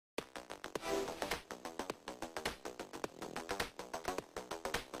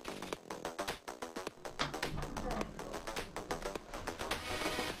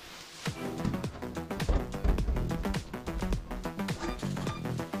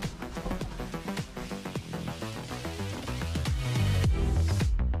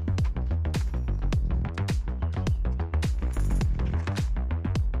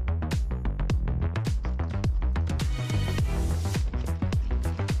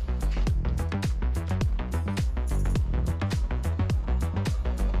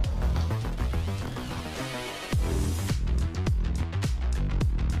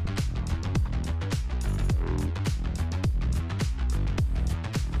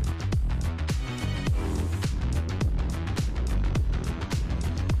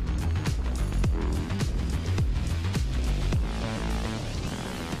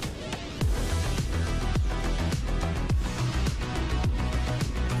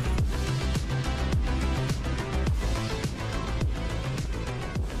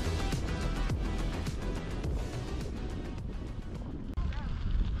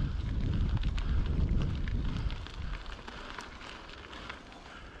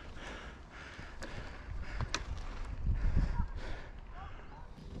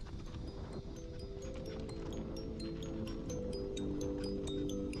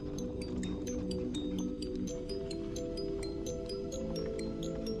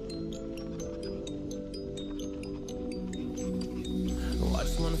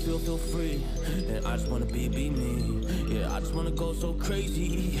wanna feel free, and I just wanna be me. Yeah, I just wanna go so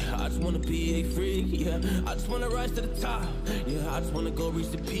crazy. I just wanna be a freak. Yeah, I just wanna rise to the top. Yeah, I just wanna go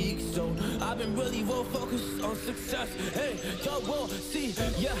reach the peak. So I've been really well focused on success. Hey, y'all will see.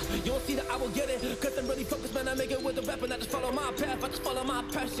 Yeah, you won't see that I will get it, cause I'm really focused, man. I make it with the rap and I just follow my path. I just follow my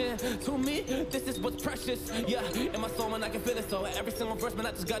passion. To me, this is what's precious. Yeah, in my soul, man, I can feel it. So every single verse, man,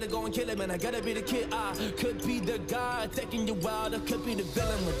 I just gotta go and kill it, man. I gotta be the kid. I could be the guy taking you out. I could be the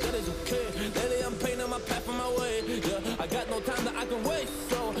villain, but that is okay. Lately, I'm painting my path on my way. Yeah, I got no time that I can waste.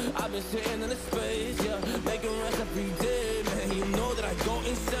 So I've been sitting in the space. Yeah, making rest every day, man. You know that I go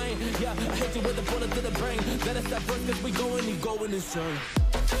insane. Yeah, I hit you with a bullet to the brain. Let us stop first, cause we going insane.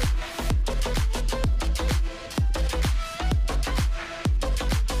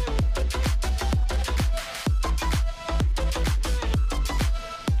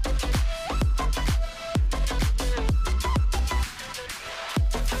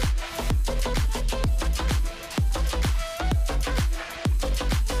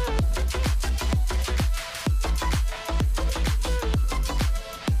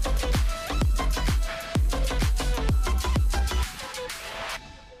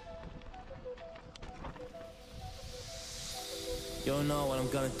 You don't know what I'm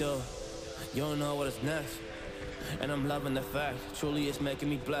gonna do. You don't know what is next. And I'm loving the fact, truly it's making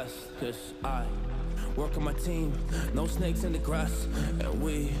me blessed. Cause I work on my team, no snakes in the grass. And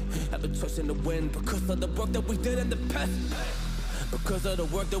we have a twist in the wind because of the work that we did in the past. Because of the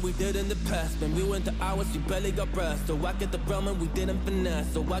work that we did in the past. When we went to hours, you barely got rest. So I get the realm and we didn't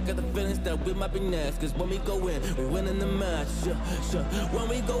finesse. So I got the feelings that we might be next. Cause when we go in, we win in the match. Sure. When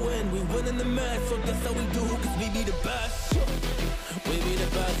we go in, we win in the match. So that's how we do, cause we be the best. We be the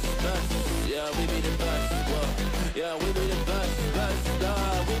best. Yeah, we be the best. Whoa. Yeah, we be the best.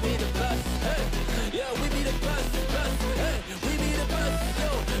 We be the best. Hey, yeah, we be the best. Hey, we be the best.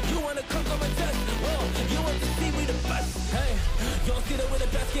 Yo, you wanna come on my test? Whoa, you want to see we the best? Hey, you don't see that we're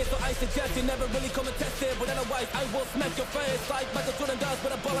the best kid, so I suggest you never really come and test it. But otherwise, I will smack your face like Michael Jordan does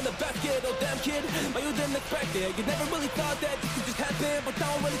with a ball in the basket. Oh damn kid, but you didn't expect it. You never really thought that this could just happen, but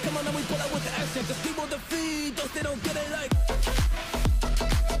now really come on and we pull out with the action. Cause people defeat those they don't get it like.